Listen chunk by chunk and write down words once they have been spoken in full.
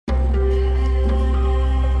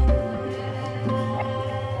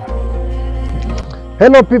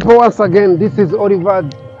Hello people, once again, this is Oliver,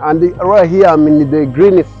 and right here I'm in the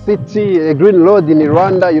green city, a green road in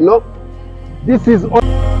Rwanda, you know. This is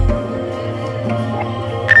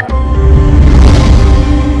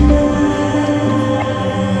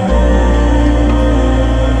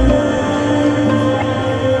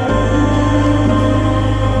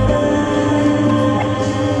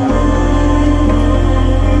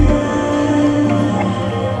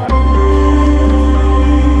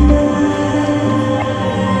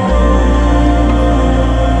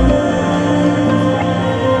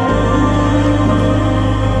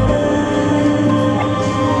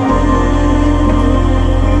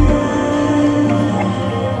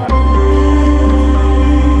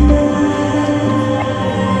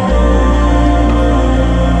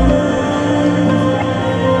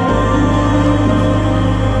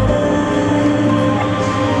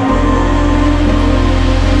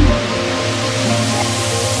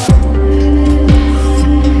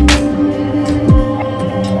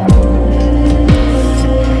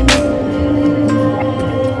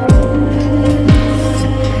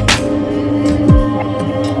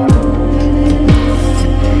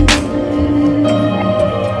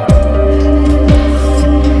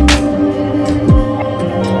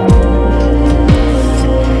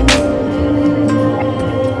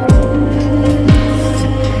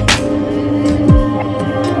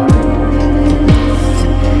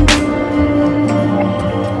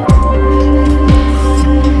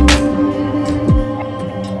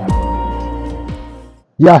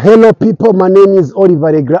Yeah, hello people, my name is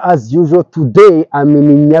Oliver as usual. Today I'm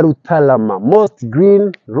in Nyarutarama, most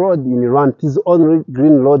green road in Rwanda. It is only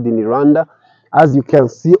green road in Rwanda. As you can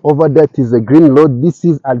see over there, it is a green road. This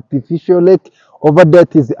is artificial lake. Over there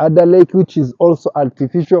is the other lake, which is also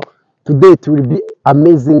artificial. Today it will be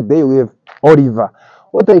amazing day with Oliver.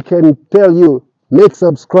 What I can tell you, make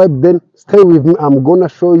subscribe, then stay with me. I'm gonna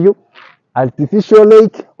show you artificial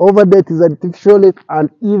lake. Over there is artificial lake,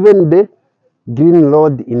 and even the green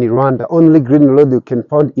road in Rwanda. Only green road you can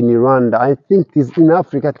find in Rwanda. I think it is in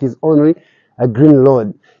Africa, it is only a green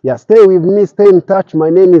road. Yeah, stay with me, stay in touch.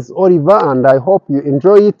 My name is Oliver, and I hope you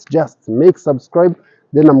enjoy it. Just make subscribe,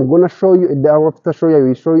 then I'm gonna show you. After show you, I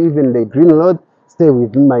will show you even the green road. Stay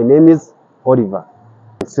with me. My name is Oliver,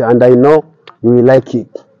 and I know you will like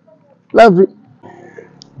it. Love it.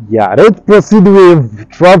 Yeah, let's proceed with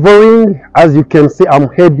traveling. As you can see, I'm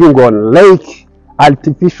heading on lake.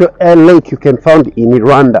 Artificial air lake you can find in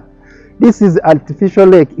Rwanda. This is artificial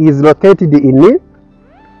lake, is located in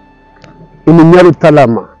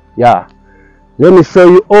Nyarutarama. Yeah, let me show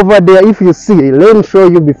you over there. If you see, let me show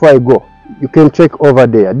you before I go. You can check over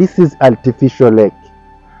there. This is artificial lake,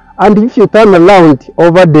 and if you turn around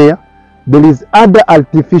over there, there is other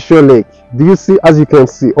artificial lake. Do you see? As you can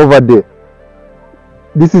see over there,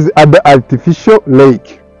 this is other artificial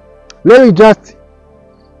lake. Let me just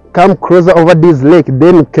come closer over this lake,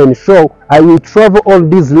 then you can show. I will travel on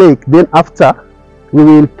this lake, then after we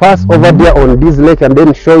will pass over there on this lake and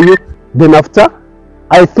then show you. Then after,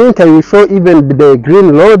 I think I will show even the green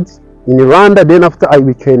roads in Rwanda. Then after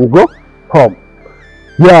we can go home.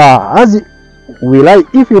 Yeah, as we like,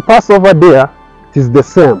 if you pass over there, it is the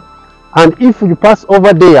same, and if you pass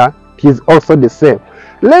over there, it is also the same.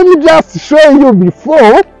 Let me just show you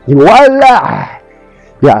before. Voila!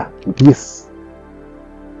 Yeah, this.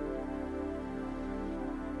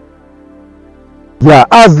 Yeah,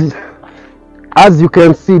 as you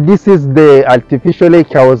can see, this is the artificial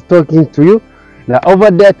lake I was talking to you. Now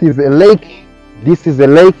over there is a lake, this is a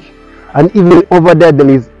lake, and even over there there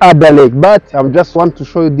is other lake, but I just want to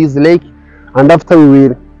show you this lake, and after we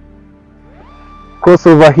will cross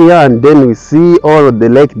over here and then we see all of the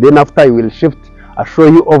lake. Then after I will shift, I'll show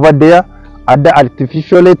you over there other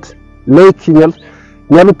artificial lake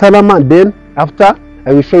Nyarutarama. Then after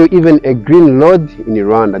I will show you even a green road in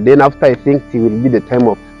Rwanda. Then after, I think it will be the time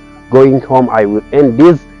of going home. I will end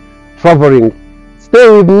this traveling. Stay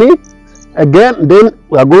with me again. Then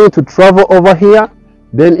we are going to travel over here,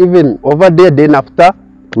 then even over there. Then after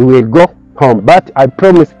we will go home. But I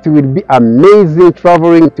promise it will be amazing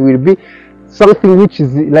traveling. It will be something which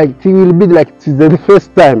is like, it will be like it is the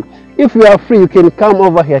first time. If you are free, you can come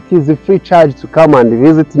over here. It is a free charge to come and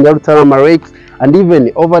visit Nyarutarama lakes, and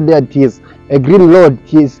even over there it is a green road.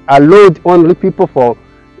 It is allowed only people for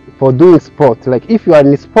doing sport. Like if you are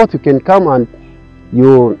in sport, you can come and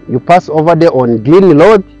you pass over there on green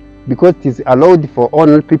road, because it is allowed for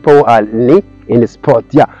only people who are in sport.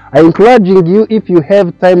 Yeah, I encouraging you, if you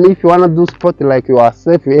have time, if you want to do sport, like you are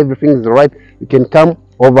safe, everything is right, you can come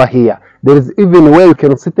over here. There is even where you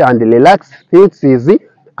can sit and relax. Things easy,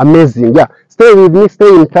 amazing. Yeah, stay with me, stay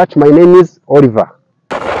in touch. My name is Oliver.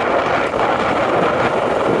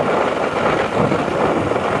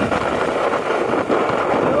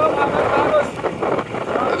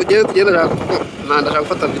 Yeah,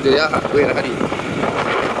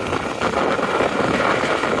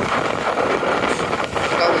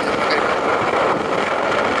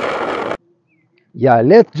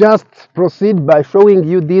 let's just proceed by showing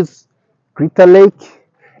you this crater lake.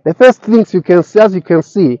 The first things you can see, as you can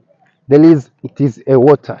see, it is a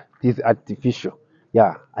water. It is artificial.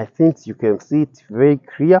 Yeah, I think you can see it very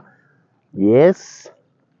clear. Yes,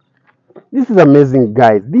 this is amazing,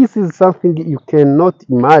 guys. This is something you cannot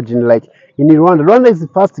imagine. Like in Rwanda, Rwanda is the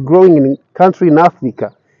fast growing country in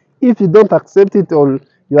Africa. If you don't accept it, or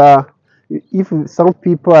you are, if some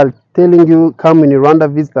people are telling you come in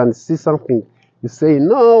Rwanda visit and see something, you say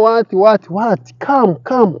no, what?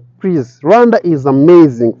 Come, please. Rwanda is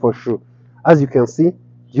amazing for sure. As you can see,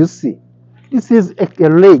 this is a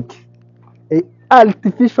lake, a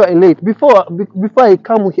artificial lake. Before I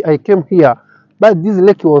came here, but this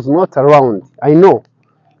lake was not around. I know,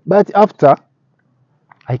 but after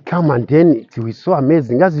I come and then it was so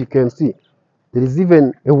amazing. As you can see, there is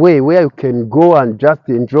even a way where you can go and just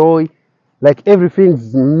enjoy. Like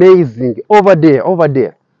everything's amazing over there,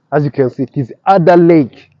 As you can see, it is other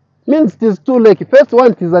lake. Means it is two lake. First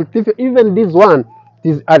one it is artificial. Even this one it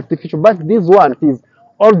is artificial, but this one is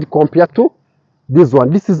old compared to this one.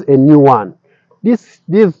 This is a new one. This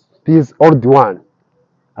old one.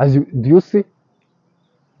 Do you see?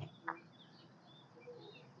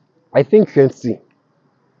 I think you can see.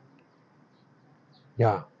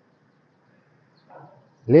 Yeah.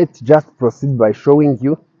 Let's just proceed by showing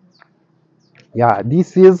you. Yeah,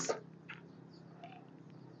 this is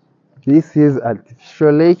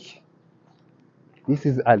artificial lake. This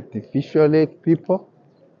is artificial lake, people.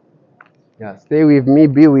 Yeah, stay with me,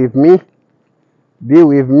 be with me.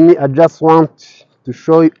 I just want to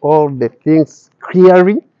show you all the things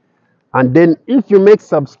clearly. And then if you make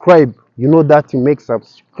subscribe, you know that you make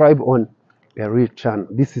subscribe on a real channel.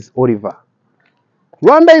 This is Oliver.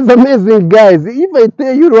 Rwanda is amazing, guys. If I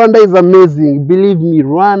tell you Rwanda is amazing, believe me,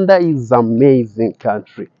 Rwanda is amazing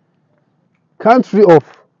country. Country of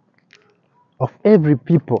every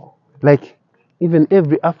people. Like even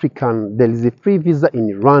every African, there is a free visa in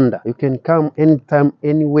Rwanda. You can come anytime,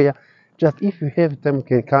 anywhere. Just if you have time,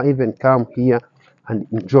 you can even come here and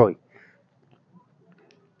enjoy.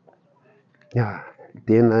 Yeah,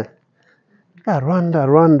 then yeah, Rwanda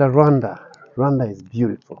is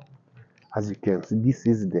beautiful. As you can see, this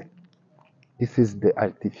is the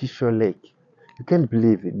artificial lake. You can't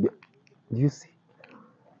believe it. Do you see?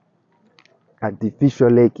 Artificial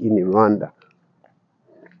lake in Rwanda.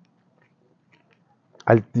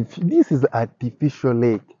 This is artificial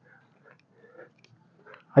lake.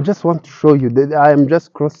 I just want to show you that I am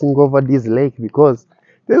just crossing over this lake because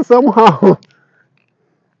there's somehow,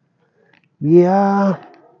 yeah,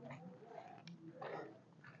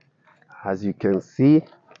 as you can see,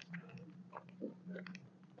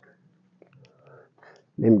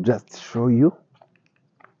 let me just show you.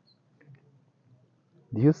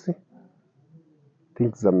 Do you see?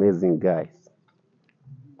 Things amazing, guys.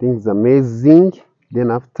 Things amazing.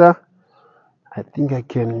 Then after, I think I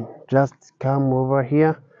can just come over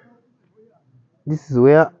here. This is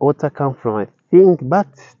where water comes from, I think, but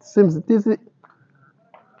it seems this is,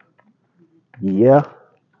 yeah.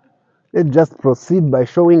 Let's just proceed by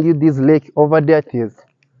showing you this lake over there. It is,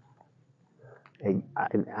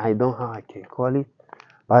 I don't know how I can call it,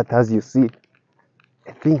 but as you see,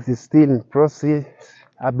 I think it's still in process.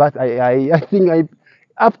 But I think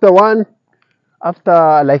after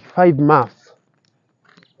like 5 months,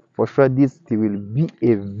 for sure this will be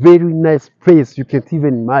a very nice place. You can't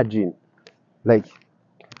even imagine. Like,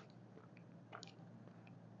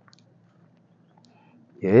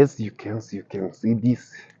 yes, you can see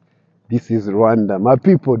this. This is Rwanda, my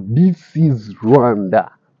people. This is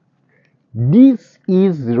Rwanda. This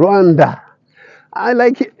is Rwanda. I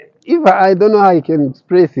like it. If I don't know how I can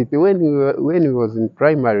express it. When we was in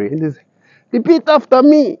primary, it is, repeat after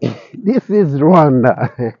me. This is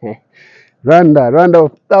Rwanda. Rwanda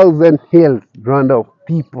of 1,000 hills, Rwanda of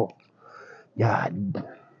people. Yeah.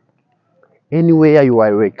 Anywhere you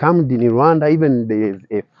are welcomed in Rwanda, even there is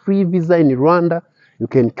a free visa in Rwanda. You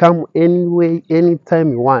can come anyway,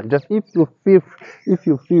 anytime you want. Just if you feel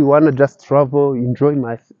you wanna just travel, enjoy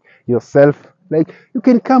yourself, like you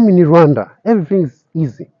can come in Rwanda. Everything is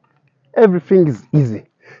easy. Everything is easy.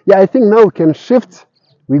 Yeah, I think now we can shift.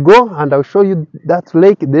 We go and I'll show you that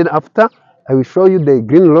lake. Then after, I will show you the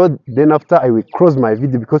green road. Then after, I will close my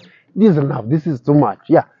video because this is enough. This is too much.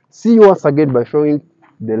 Yeah. See you once again by showing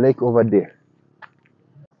the lake over there.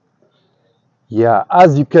 Yeah,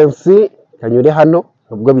 as you can see, kanyure hano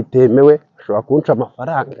nubwo bitemewe ushobora kunca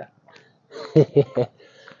amafaranga.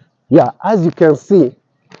 Yeah, as you can see,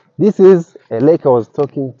 This is a lake I was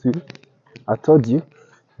talking to. I told you,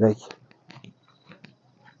 like,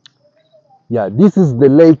 yeah, this is the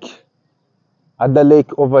lake, other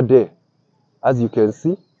lake over there, as you can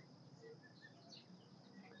see.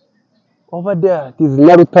 Over there, it is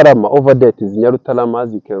Nyarutarama. Over there, it is Nyarutarama,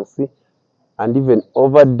 as you can see. And even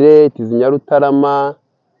over there, it is Nyarutarama.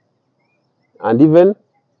 And even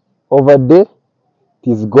over there,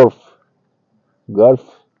 it is Gulf. Gulf,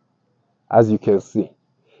 as you can see.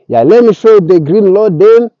 Yeah, let me show you the green lord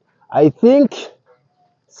then. I think,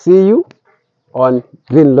 see you on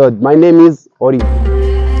green lord. My name is Ori.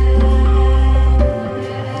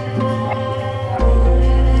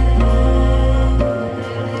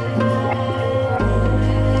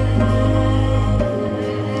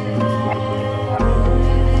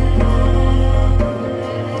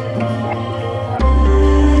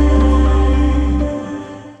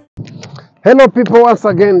 Hello people, once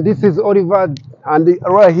again, this is Oliver, and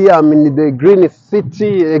right here I'm in the green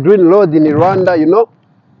city, green lord in Rwanda, you know.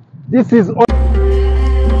 This is